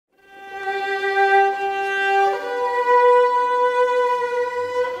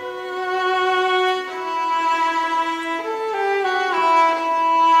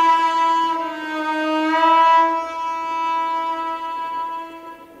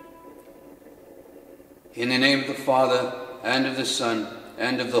In the name of the Father, and of the Son,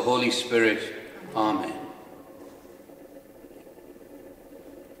 and of the Holy Spirit. Amen.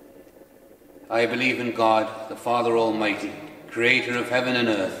 I believe in God, the Father Almighty, creator of heaven and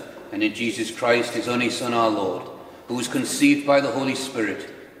earth, and in Jesus Christ, his only Son, our Lord, who was conceived by the Holy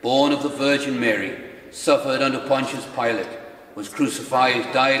Spirit, born of the Virgin Mary, suffered under Pontius Pilate, was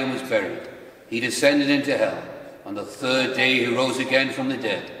crucified, died, and was buried. He descended into hell. On the third day he rose again from the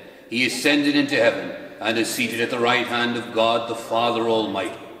dead. He ascended into heaven, and is seated at the right hand of God, the Father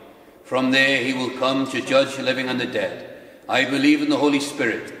Almighty. From there he will come to judge the living and the dead. I believe in the Holy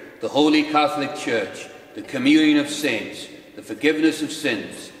Spirit, the Holy Catholic Church, the communion of saints, the forgiveness of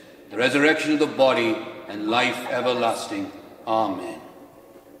sins, the resurrection of the body, and life everlasting. Amen.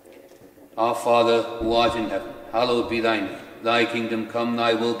 Our Father, who art in heaven, hallowed be thy name. Thy kingdom come,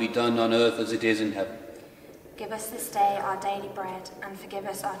 thy will be done on earth as it is in heaven. Give us this day our daily bread, and forgive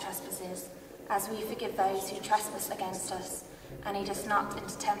us our trespasses, as we forgive those who trespass against us. And lead us not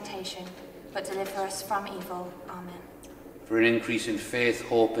into temptation, but deliver us from evil. Amen. For an increase in faith,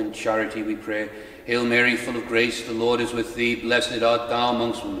 hope, and charity we pray. Hail Mary, full of grace, the Lord is with thee. Blessed art thou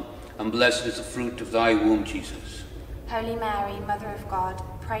amongst women, and blessed is the fruit of thy womb, Jesus. Holy Mary, Mother of God,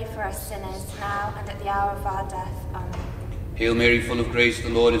 pray for us sinners, now and at the hour of our death. Amen. Hail Mary, full of grace, the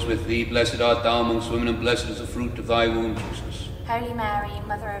Lord is with thee. Blessed art thou amongst women, and blessed is the fruit of thy womb, Jesus. Holy Mary,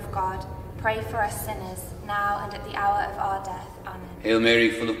 Mother of God, pray for us sinners, now and at the hour of our death. Amen. Hail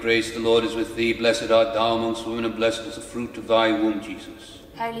Mary, full of grace, the Lord is with thee. Blessed art thou amongst women, and blessed is the fruit of thy womb, Jesus.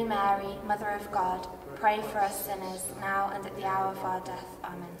 Holy Mary, Mother of God, pray for us sinners, now and at the hour of our death.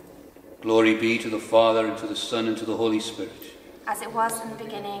 Amen. Glory be to the Father, and to the Son, and to the Holy Spirit. As it was in the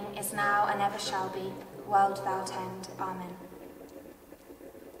beginning, is now, and ever shall be, world without end. Amen.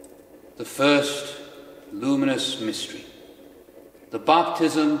 The first luminous mystery, the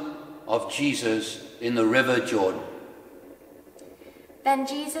baptism of Jesus in the river Jordan. Then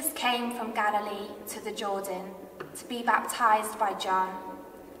Jesus came from Galilee to the Jordan to be baptized by John.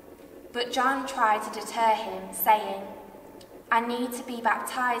 But John tried to deter him, saying, I need to be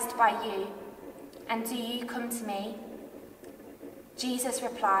baptized by you, and do you come to me? Jesus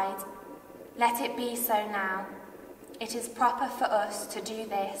replied, Let it be so now. It is proper for us to do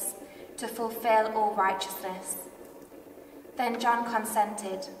this, to fulfill all righteousness. Then John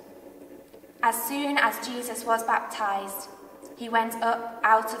consented. As soon as Jesus was baptized, he went up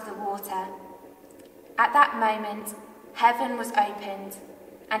out of the water. At that moment, heaven was opened,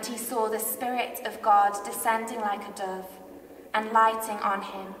 and he saw the Spirit of God descending like a dove and lighting on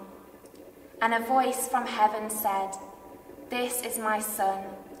him. And a voice from heaven said, This is my Son,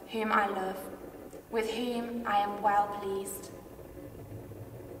 whom I love, with whom I am well pleased.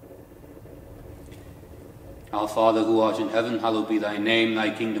 Our Father, who art in heaven, hallowed be thy name. Thy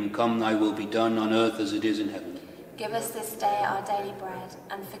kingdom come, thy will be done on earth as it is in heaven. Give us this day our daily bread,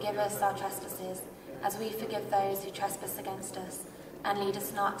 and forgive us our trespasses, as we forgive those who trespass against us. And lead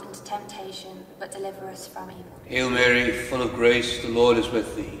us not into temptation, but deliver us from evil. Hail Mary, full of grace, the Lord is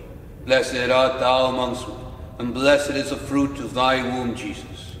with thee. Blessed art thou amongst women, and blessed is the fruit of thy womb,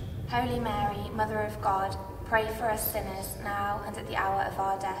 Jesus. Holy Mary, Mother of God, pray for us sinners, now and at the hour of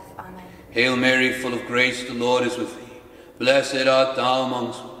our death. Amen. Hail Mary, full of grace, the Lord is with thee. Blessed art thou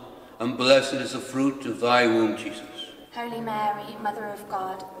amongst women, and blessed is the fruit of thy womb, Jesus. Holy Mary, Mother of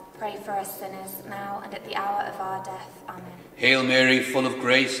God, pray for us sinners, now and at the hour of our death. Amen. Hail Mary, full of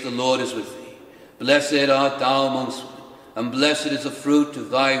grace, the Lord is with thee. Blessed art thou amongst women, and blessed is the fruit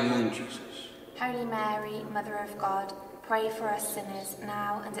of thy womb, Jesus. Holy Mary, Mother of God, pray for us sinners,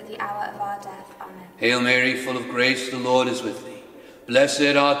 now and at the hour of our death. Amen. Hail Mary, full of grace, the Lord is with thee.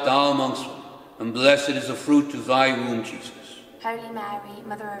 Blessed art thou amongst women, and blessed is the fruit of thy womb, Jesus. Holy Mary,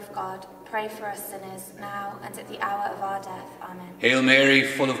 Mother of God, pray for us sinners, now and at the hour of our death. Amen. Hail Mary,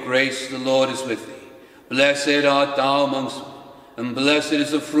 full of grace, the Lord is with thee. Blessed art thou amongst women, and blessed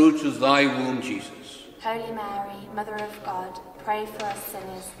is the fruit of thy womb, Jesus. Holy Mary, Mother of God, pray for us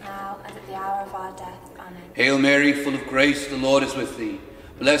sinners, now and at the hour of our death. Amen. Hail Mary, full of grace, the Lord is with thee.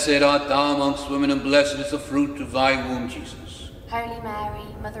 Blessed art thou amongst women, and blessed is the fruit of thy womb, Jesus. Holy Mary,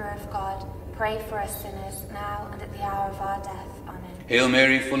 Mother of God, pray for us sinners, now and at the hour of our death. Amen. Hail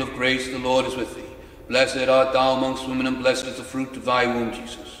Mary, full of grace, the Lord is with thee. Blessed art thou amongst women, and blessed is the fruit of thy womb,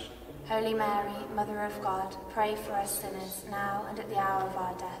 Jesus. Holy Mary, Mother of God, pray for us sinners, now and at the hour of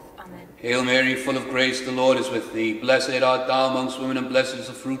our death. Amen. Hail Mary, full of grace, the Lord is with thee. Blessed art thou amongst women, and blessed is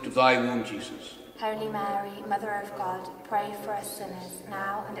the fruit of thy womb, Jesus. Holy Mary, Mother of God, pray for us sinners,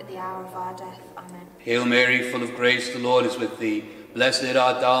 now and at the hour of our death. Amen. Hail Mary, full of grace, the Lord is with thee. Blessed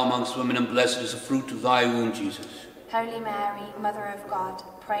art thou amongst women, and blessed is the fruit of thy womb, Jesus. Holy Mary, Mother of God,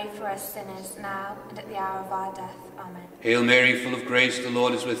 pray for us sinners now and at the hour of our death. Amen. Hail Mary, full of grace, the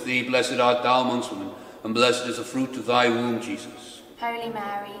Lord is with thee. Blessed art thou amongst women, and blessed is the fruit of thy womb, Jesus. Holy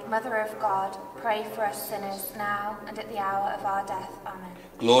Mary, Mother of God, pray for us sinners now and at the hour of our death. Amen.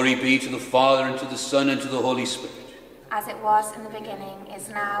 Glory be to the Father, and to the Son, and to the Holy Spirit. As it was in the beginning, is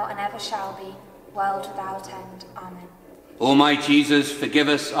now, and ever shall be, world without end. Amen. O my Jesus, forgive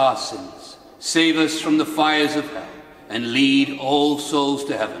us our sins, save us from the fires of hell, and lead all souls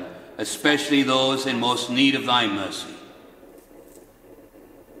to heaven, especially those in most need of thy mercy.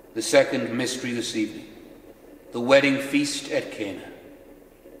 The second mystery this evening, the wedding feast at Cana.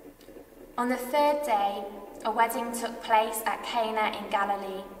 On the third day, a wedding took place at Cana in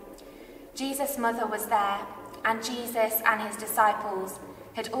Galilee. Jesus' mother was there, and Jesus and his disciples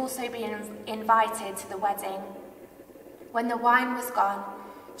had also been invited to the wedding. When the wine was gone,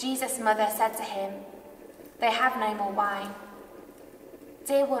 Jesus' mother said to him, "They have no more wine."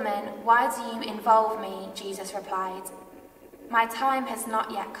 "Dear woman, why do you involve me?" Jesus replied. "My time has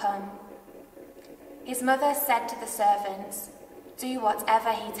not yet come." His mother said to the servants, "Do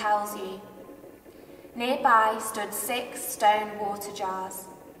whatever he tells you." Nearby stood 6 stone water jars,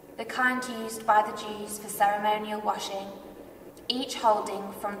 the kind used by the Jews for ceremonial washing, each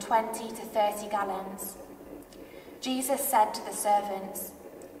holding from 20 to 30 gallons. Jesus said to the servants,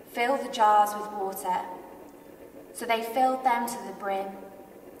 "Fill the jars with water." So they filled them to the brim.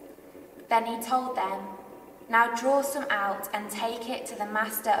 Then he told them, "Now draw some out and take it to the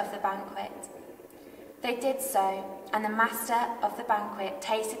master of the banquet." They did so, and the master of the banquet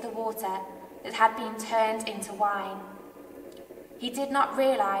tasted the water that had been turned into wine. He did not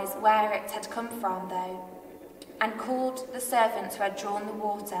realize where it had come from, though, and called the servants who had drawn the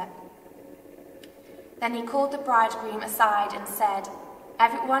water. Then he called the bridegroom aside and said,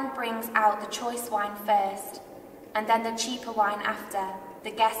 "Everyone brings out the choice wine first, and then the cheaper wine after.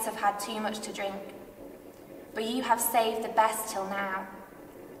 The guests have had too much to drink. But you have saved the best till now."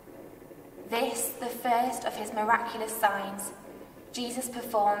 This, the first of his miraculous signs, Jesus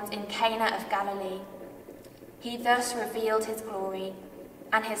performed in Cana of Galilee. He thus revealed his glory,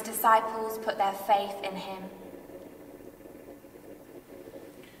 and his disciples put their faith in him.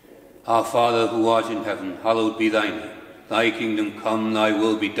 Our Father, who art in heaven, hallowed be thy name. Thy kingdom come, thy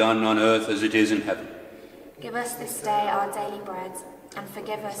will be done on earth as it is in heaven. Give us this day our daily bread, and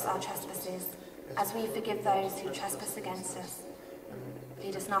forgive us our trespasses, as we forgive those who trespass against us.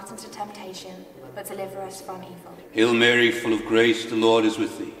 Lead us not into temptation, but deliver us from evil. Hail Mary, full of grace, the Lord is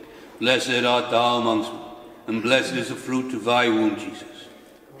with thee. Blessed art thou amongst women, and blessed is the fruit of thy womb, Jesus.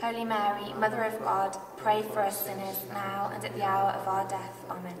 Holy Mary, Mother of God, pray for us sinners now and at the hour of our death.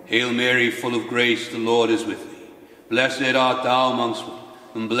 Amen. Hail Mary, full of grace, the Lord is with thee. Blessed art thou amongst women,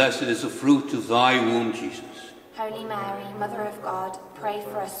 and blessed is the fruit of thy womb, Jesus. Holy Mary, Mother of God, pray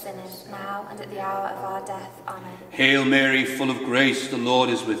for us sinners now and at the hour of our death. Amen. Hail Mary, full of grace, the Lord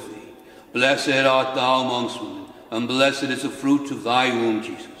is with thee. Blessed art thou amongst women, and blessed is the fruit of thy womb,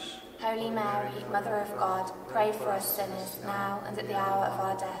 Jesus. Holy Mary, Mother of God, pray for us sinners now and at the hour of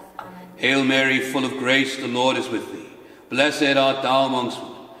our death. Amen. Hail Mary, full of grace, the Lord is with thee. Blessed art thou amongst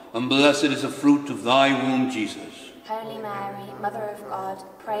women, and blessed is the fruit of thy womb, Jesus. Holy Mary, Mother of God,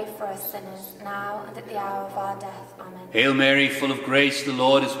 pray for us sinners now and at the hour of our death. Amen. Hail Mary, full of grace, the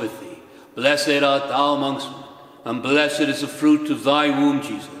Lord is with thee. Blessed art thou amongst women, and blessed is the fruit of thy womb,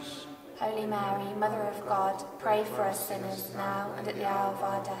 Jesus. Holy Mary, Mother of God, pray for us sinners now and at the hour of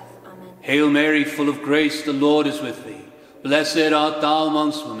our death. Amen. Hail Mary, full of grace, the Lord is with thee. Blessed art thou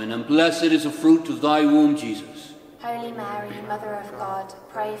amongst women, and blessed is the fruit of thy womb, Jesus. Holy Mary, Mother of God,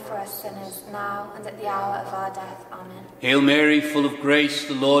 pray for us sinners now and at the hour of our death. Amen. Hail Mary, full of grace,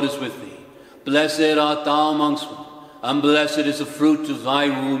 the Lord is with thee. Blessed art thou amongst women, and blessed is the fruit of thy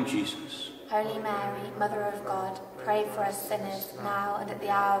womb, Jesus. Holy Mary, Mother of God, pray for us sinners now and at the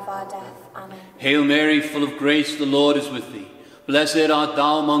hour of our death. Amen. Hail Mary, full of grace, the Lord is with thee. Blessed art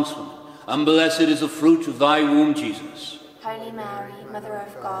thou amongst women, and blessed is the fruit of thy womb, Jesus. Holy Mary, Mother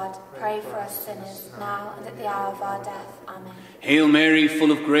of God, pray for us sinners now and at the hour of our death. Amen. Hail Mary,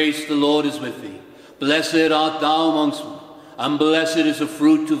 full of grace, the Lord is with thee. Blessed art thou amongst women, and blessed is the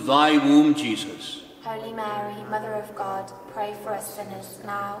fruit of thy womb, Jesus. Holy Mary, Mother of God, pray for us sinners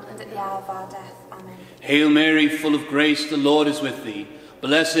now and at the hour of our death. Amen. Hail Mary, full of grace, the Lord is with thee.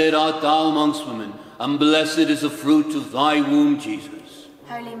 Blessed art thou amongst women, and blessed is the fruit of thy womb, Jesus.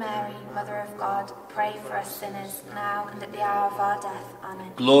 Holy Mary, Mother of God, pray for us sinners now and at the hour of our death.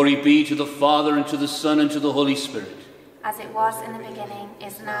 Amen. Glory be to the Father, and to the Son, and to the Holy Spirit. As it was in the beginning,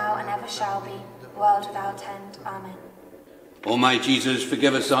 is now, and ever shall be, world without end. Amen. O my Jesus,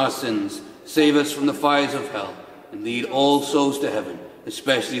 forgive us our sins, save us from the fires of hell, and lead all souls to heaven,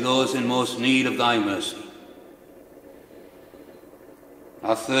 especially those in most need of thy mercy.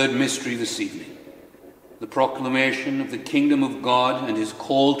 Our third mystery this evening, the proclamation of the kingdom of God and his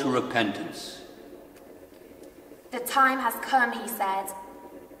call to repentance. The time has come, he said.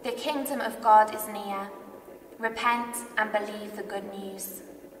 The kingdom of God is near. Repent and believe the good news.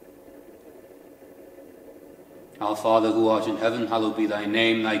 Our Father who art in heaven, hallowed be thy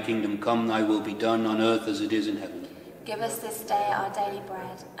name. Thy kingdom come, thy will be done on earth as it is in heaven. Give us this day our daily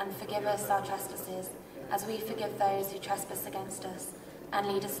bread, and forgive us our trespasses, as we forgive those who trespass against us. And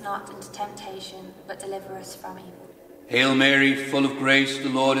lead us not into temptation, but deliver us from evil. Hail Mary, full of grace, the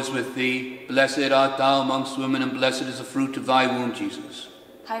Lord is with thee. Blessed art thou amongst women, and blessed is the fruit of thy womb, Jesus.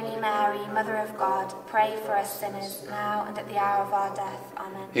 Holy Mary, Mother of God, pray for us sinners, now and at the hour of our death.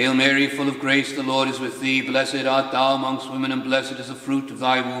 Amen. Hail Mary, full of grace, the Lord is with thee. Blessed art thou amongst women, and blessed is the fruit of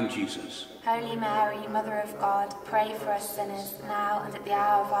thy womb, Jesus. Holy Mary, Mother of God, pray for us sinners, now and at the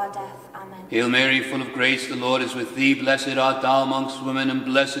hour of our death. Amen. Hail Mary, full of grace, the Lord is with thee. Blessed art thou amongst women, and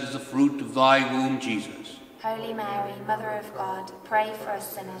blessed is the fruit of thy womb, Jesus. Holy Mary, Mother of God, pray for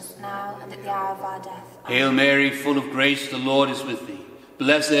us sinners, now and at the hour of our death. Amen. Hail Mary, full of grace, the Lord is with thee.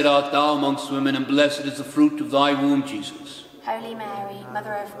 Blessed art thou amongst women, and blessed is the fruit of thy womb, Jesus. Holy Mary,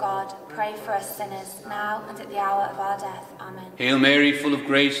 Mother of God, pray for us sinners, now and at the hour of our death. Amen. Hail Mary, full of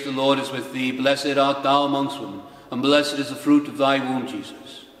grace, the Lord is with thee. Blessed art thou amongst women, and blessed is the fruit of thy womb,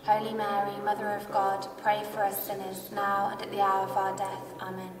 Jesus. Holy Mary, Mother of God, pray for us sinners, now and at the hour of our death.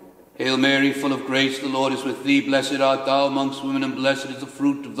 Amen. Hail Mary, full of grace, the Lord is with thee. Blessed art thou amongst women, and blessed is the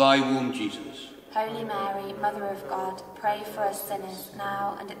fruit of thy womb, Jesus. Holy Mary, Mother of God, pray for us sinners,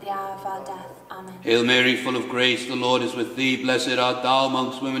 now and at the hour of our death. Amen. Hail Mary, full of grace, the Lord is with thee. Blessed art thou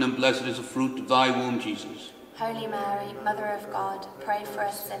amongst women, and blessed is the fruit of thy womb, Jesus. Holy Mary, Mother of God, pray for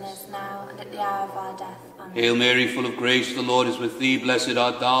us sinners, now and at the hour of our death. Amen. Hail Mary, full of grace, the Lord is with thee. Blessed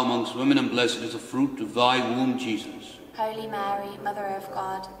art thou amongst women, and blessed is the fruit of thy womb, Jesus. Holy Mary, Mother of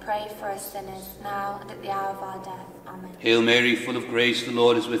God, pray for us sinners, now and at the hour of our death. Amen. Hail Mary, full of grace, the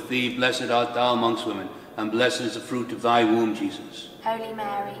Lord is with thee. Blessed art thou amongst women, and blessed is the fruit of thy womb, Jesus. Holy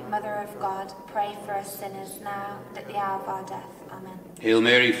Mary, Mother of God, pray for us sinners, now and at the hour of our death. Amen. Hail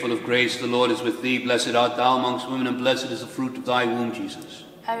Mary, full of grace, the Lord is with thee. Blessed art thou amongst women, and blessed is the fruit of thy womb, Jesus.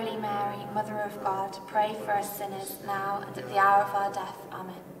 Holy Mary, Mother of God, pray for us sinners, now and at the hour of our death.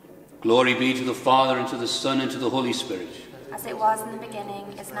 Amen. Glory be to the Father, and to the Son, and to the Holy Spirit. As it was in the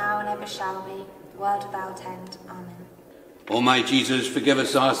beginning, is now, and ever shall be, world without end. Amen. O my Jesus, forgive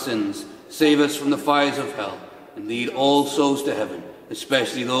us our sins, save us from the fires of hell, and lead all souls to heaven,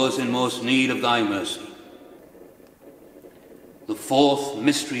 especially those in most need of thy mercy. The fourth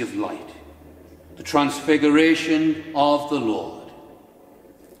mystery of light, the transfiguration of the Lord.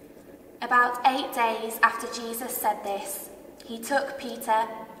 About 8 days after Jesus said this, he took Peter,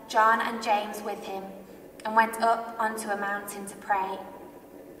 John and James with him, and went up onto a mountain to pray.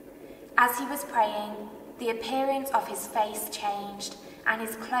 As he was praying, the appearance of his face changed, and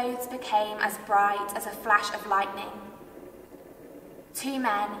his clothes became as bright as a flash of lightning. 2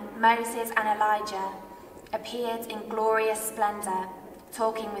 men, Moses and Elijah, appeared in glorious splendor,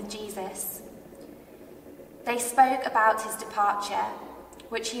 talking with Jesus. They spoke about his departure,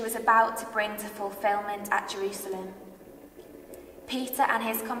 which he was about to bring to fulfillment at Jerusalem. Peter and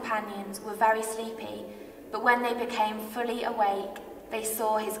his companions were very sleepy, but when they became fully awake, they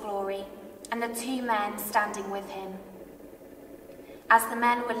saw his glory, and the 2 men standing with him. As the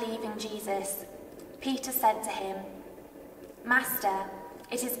men were leaving Jesus, Peter said to him, "Master,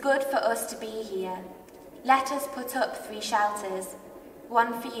 it is good for us to be here. Let us put up 3 shelters,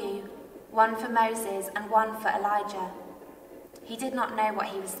 one for you, one for Moses, and one for Elijah." He did not know what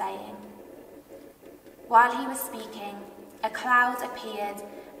he was saying. While he was speaking, a cloud appeared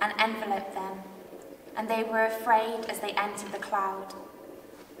and enveloped them, and they were afraid as they entered the cloud.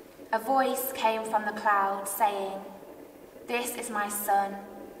 A voice came from the cloud saying, "This is my son,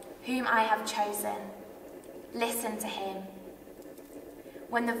 whom I have chosen. Listen to him."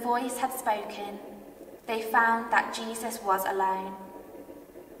 When the voice had spoken, they found that Jesus was alone.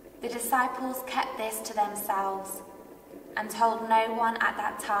 The disciples kept this to themselves and told no one at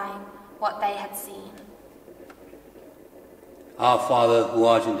that time what they had seen. Our Father, who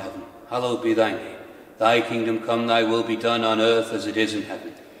art in heaven, hallowed be thy name. Thy kingdom come, thy will be done on earth as it is in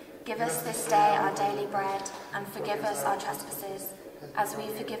heaven. Give us this day our daily bread, and forgive us our trespasses, as we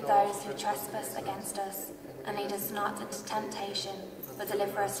forgive those who trespass against us. And lead us not into temptation, but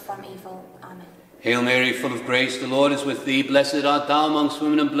deliver us from evil. Amen. Hail Mary, full of grace, the Lord is with thee. Blessed art thou amongst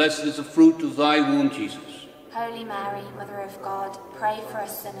women, and blessed is the fruit of thy womb, Jesus. Holy Mary, Mother of God, pray for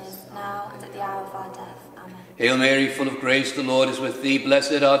us sinners, now and at the hour of our death. Amen. Hail Mary, full of grace, the Lord is with thee.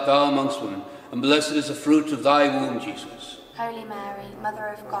 Blessed art thou amongst women, and blessed is the fruit of thy womb, Jesus. Holy Mary, Mother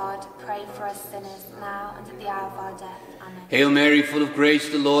of God, pray for us sinners, now and at the hour of our death. Amen. Hail Mary, full of grace,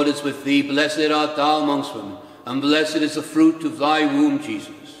 the Lord is with thee. Blessed art thou amongst women, and blessed is the fruit of thy womb,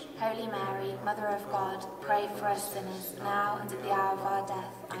 Jesus. Holy Mary, Mother of God, pray for us sinners, now and at the hour of our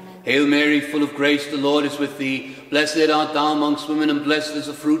death. Amen. Hail Mary, full of grace, the Lord is with thee. Blessed art thou amongst women, and blessed is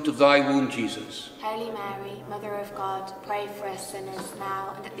the fruit of thy womb, Jesus. Holy Mary, Mother of God, pray for us sinners,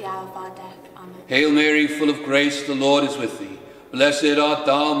 now and at the hour of our death. Amen. Hail Mary, full of grace, the Lord is with thee. Blessed art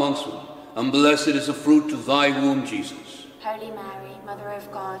thou amongst women, and blessed is the fruit of thy womb, Jesus. Holy Mary, Mother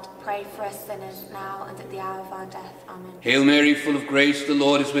of God, pray for us sinners, now and at the hour of our death. Amen. Hail Mary, full of grace, the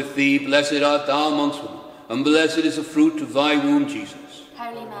Lord is with thee. Blessed art thou amongst women, and blessed is the fruit of thy womb, Jesus.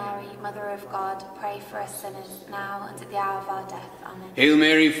 Holy Mary, Mother of God, pray for us sinners, now and at the hour of our death. Amen. Hail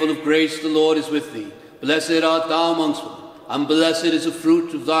Mary, full of grace, the Lord is with thee. Blessed art thou amongst women, and blessed is the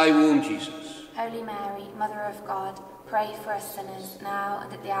fruit of thy womb, Jesus. Holy Mary, Mother of God, pray for us sinners, now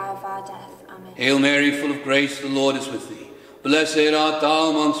and at the hour of our death. Amen. Hail Mary, full of grace, the Lord is with thee. Blessed art thou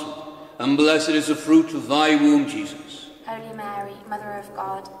amongst women, and blessed is the fruit of thy womb, Jesus. Holy Mary, Mother of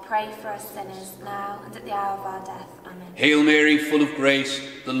God, pray for us sinners, now and at the hour of our death. Amen. Hail Mary, full of grace,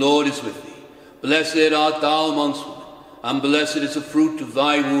 the Lord is with thee. Blessed art thou amongst women, and blessed is the fruit of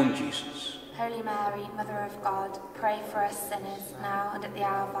thy womb, Jesus. Holy Mary, Mother of God, pray for us sinners, now and at the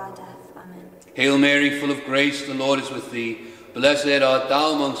hour of our death. Amen. Hail Mary, full of grace, the Lord is with thee. Blessed art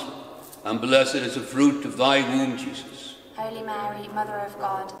thou amongst women, and blessed is the fruit of thy womb, Jesus. Holy Mary, Mother of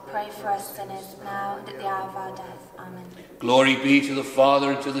God, pray for us sinners, now and at the hour of our death. Amen. Glory be to the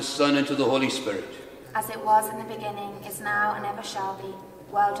Father, and to the Son, and to the Holy Spirit. As it was in the beginning, is now, and ever shall be,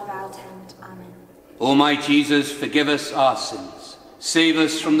 world without end. Amen. O my Jesus, forgive us our sins, save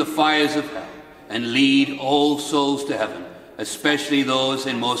us from the fires of hell, and lead all souls to heaven, especially those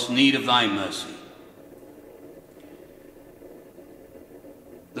in most need of thy mercy.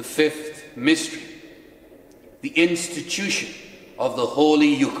 The fifth mystery, the institution of the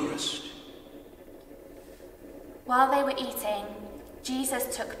Holy Eucharist. While they were eating,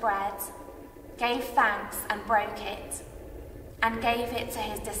 Jesus took bread, gave thanks and broke it, and gave it to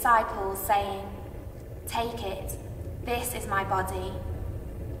his disciples, saying, "Take it, this is my body."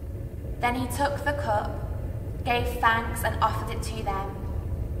 Then he took the cup, gave thanks and offered it to them,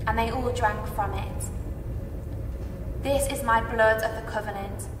 and they all drank from it. "This is my blood of the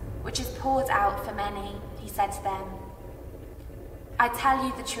covenant, which is poured out for many," he said to them. "I tell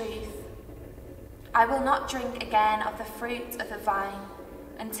you the truth, I will not drink again of the fruit of the vine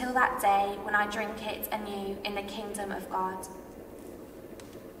until that day when I drink it anew in the kingdom of God."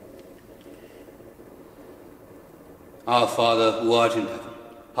 Our Father, who art in heaven,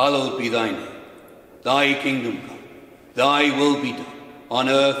 hallowed be thy name. Thy kingdom come, thy will be done, on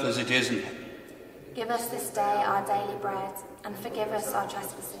earth as it is in heaven. Give us this day our daily bread, and forgive us our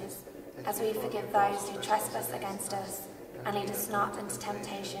trespasses, as we forgive those who trespass against us. And lead us not into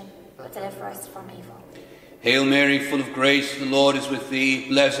temptation, but deliver us from evil. Hail Mary, full of grace, the Lord is with thee.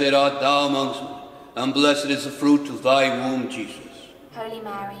 Blessed art thou amongst women, and blessed is the fruit of thy womb, Jesus. Holy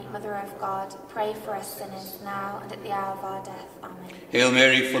Mary, Mother of God, pray for us sinners, now and at the hour of our death. Amen. Hail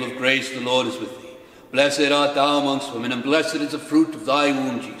Mary, full of grace, the Lord is with thee. Blessed art thou amongst women, and blessed is the fruit of thy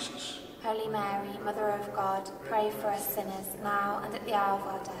womb, Jesus. Holy Mary, Mother of God, pray for us sinners, now and at the hour of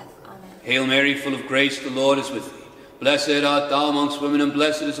our death. Amen. Hail Mary, full of grace, the Lord is with thee. Blessed art thou amongst women, and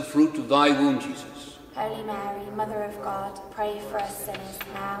blessed is the fruit of thy womb, Jesus. Holy Mary, Mother of God, pray for us sinners,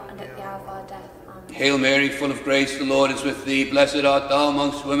 now and at the hour of our death. Amen. Hail Mary, full of grace, the Lord is with thee. Blessed art thou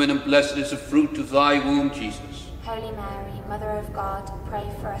amongst women, and blessed is the fruit of thy womb, Jesus. Holy Mary, Mother of God,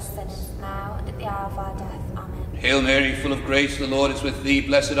 pray for us sinners, now and at the hour of our death. Amen. Hail Mary, full of grace, the Lord is with thee.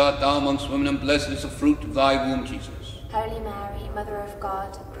 Blessed art thou amongst women, and blessed is the fruit of thy womb, Jesus. Holy Mary, Mother of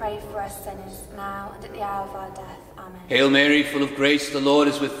God, pray for us sinners, now and at the hour of our death. Amen. Hail Mary, full of grace, the Lord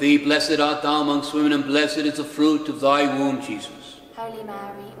is with thee. Blessed art thou amongst women, and blessed is the fruit of thy womb, Jesus. Holy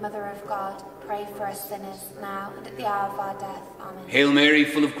Mary, Mother of God, pray for us sinners, now and at the hour of our death. Amen. Hail Mary,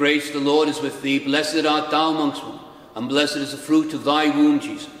 full of grace, the Lord is with thee. Blessed art thou amongst women, and blessed is the fruit of thy womb,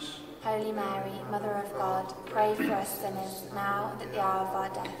 Jesus. Holy Mary, Mother of God, pray for us sinners, now and at the hour of our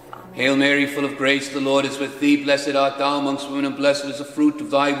death. Amen. Hail Mary, full of grace, the Lord is with thee. Blessed art thou amongst women, and blessed is the fruit of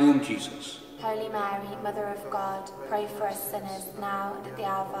thy womb, Jesus. Holy Mary, Mother of God, pray for us sinners, now and at the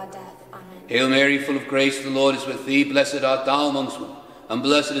hour of our death. Amen. Hail Mary, full of grace, the Lord is with thee. Blessed art thou amongst women, and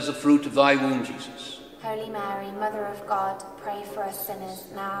blessed is the fruit of thy womb, Jesus. Holy Mary, Mother of God, pray for us sinners,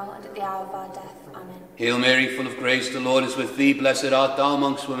 now and at the hour of our death. Amen. Hail Mary, full of grace, the Lord is with thee. Blessed art thou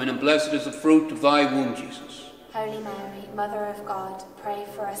amongst women, and blessed is the fruit of thy womb, Jesus. Holy Mary, Mother of God, pray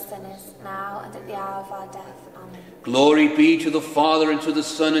for us sinners, now and at the hour of our death. Amen. Glory be to the Father, and to the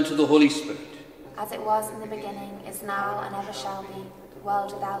Son, and to the Holy Spirit. As it was in the beginning, is now, and ever shall be,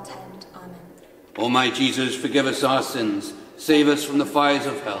 world without end. Amen. O my Jesus, forgive us our sins, save us from the fires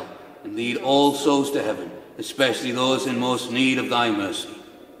of hell, and lead all souls to heaven, especially those in most need of thy mercy.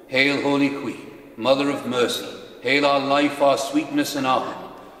 Hail, Holy Queen, Mother of mercy, hail our life, our sweetness, and our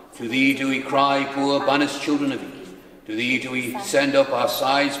hope. To thee do we cry, poor banished children of Eve. To thee do we send up our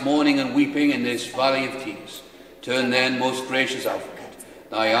sighs, mourning and weeping in this valley of tears. Turn then, most gracious Advocate,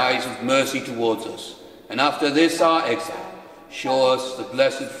 thy eyes of mercy towards us, and after this our exile, show us the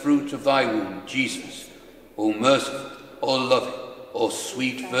blessed fruit of thy womb, Jesus. O merciful, O loving, O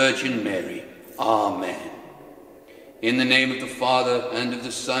sweet Virgin Mary. Amen. In the name of the Father, and of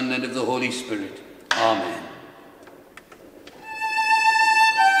the Son, and of the Holy Spirit. Amen.